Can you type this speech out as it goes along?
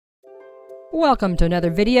Welcome to another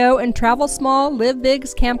video in Travel Small, Live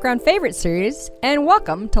Big's Campground Favorite Series, and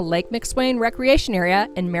welcome to Lake McSwain Recreation Area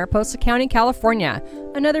in Mariposa County, California,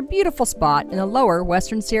 another beautiful spot in the lower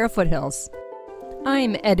Western Sierra Foothills.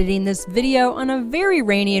 I'm editing this video on a very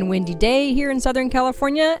rainy and windy day here in Southern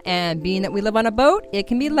California, and being that we live on a boat, it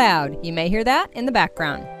can be loud. You may hear that in the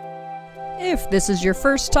background. If this is your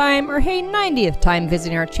first time or hey 90th time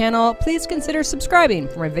visiting our channel, please consider subscribing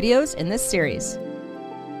for more videos in this series.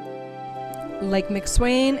 Lake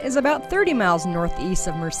McSwain is about 30 miles northeast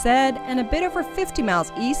of Merced and a bit over 50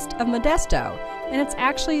 miles east of Modesto, and it's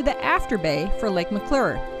actually the after bay for Lake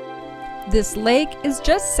McClure. This lake is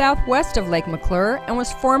just southwest of Lake McClure and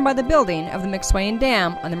was formed by the building of the McSwain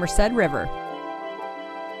Dam on the Merced River.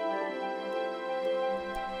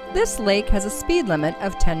 This lake has a speed limit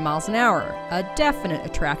of 10 miles an hour, a definite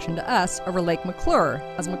attraction to us over Lake McClure,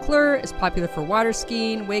 as McClure is popular for water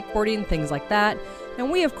skiing, wakeboarding, things like that,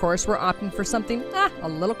 and we of course were opting for something a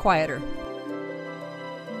little quieter.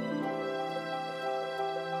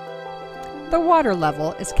 The water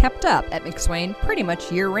level is kept up at McSwain pretty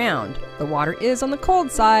much year-round. The water is on the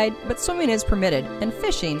cold side, but swimming is permitted, and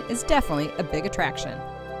fishing is definitely a big attraction.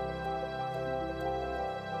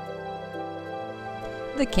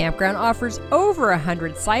 The campground offers over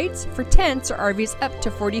 100 sites for tents or RVs up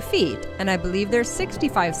to 40 feet, and I believe there's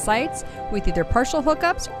 65 sites with either partial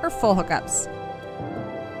hookups or full hookups.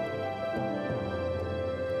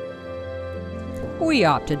 We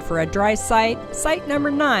opted for a dry site, site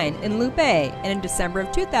number 9 in Lupe, and in December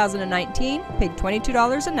of 2019 paid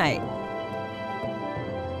 $22 a night.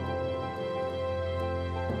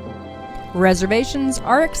 Reservations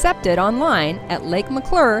are accepted online at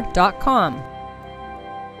lakemclure.com.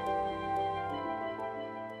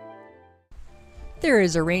 There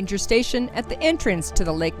is a ranger station at the entrance to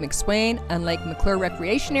the Lake McSwain and Lake McClure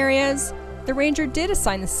recreation areas. The ranger did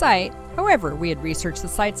assign the site, however, we had researched the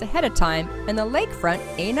sites ahead of time, and the lakefront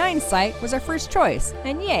A9 site was our first choice,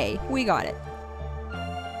 and yay, we got it.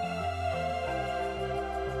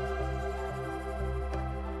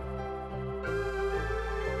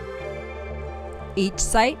 Each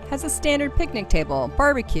site has a standard picnic table,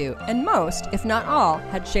 barbecue, and most, if not all,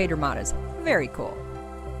 had shade armadas. Very cool.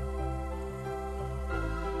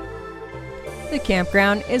 The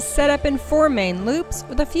campground is set up in 4 main loops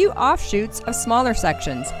with a few offshoots of smaller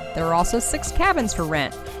sections. There are also 6 cabins for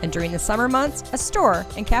rent, and during the summer months, a store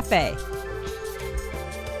and cafe.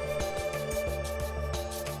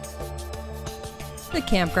 The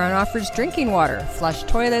campground offers drinking water, flush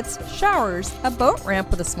toilets, showers, a boat ramp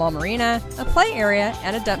with a small marina, a play area,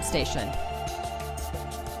 and a dump station.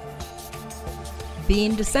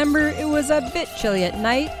 Being December, it was a bit chilly at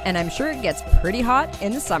night, and I'm sure it gets pretty hot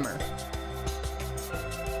in the summer.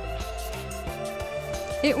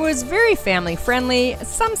 It was very family friendly.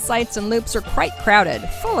 Some sites and loops are quite crowded,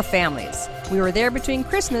 full of families. We were there between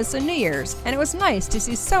Christmas and New Year's, and it was nice to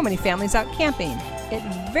see so many families out camping. It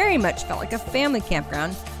very much felt like a family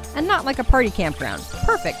campground and not like a party campground.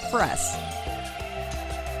 Perfect for us.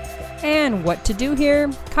 And what to do here?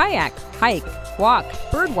 Kayak, hike, walk,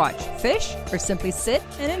 birdwatch, fish, or simply sit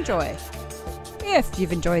and enjoy. If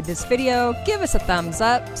you've enjoyed this video, give us a thumbs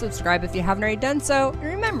up, subscribe if you haven't already done so, and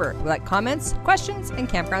remember, we like comments, questions, and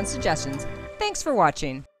campground suggestions. Thanks for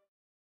watching.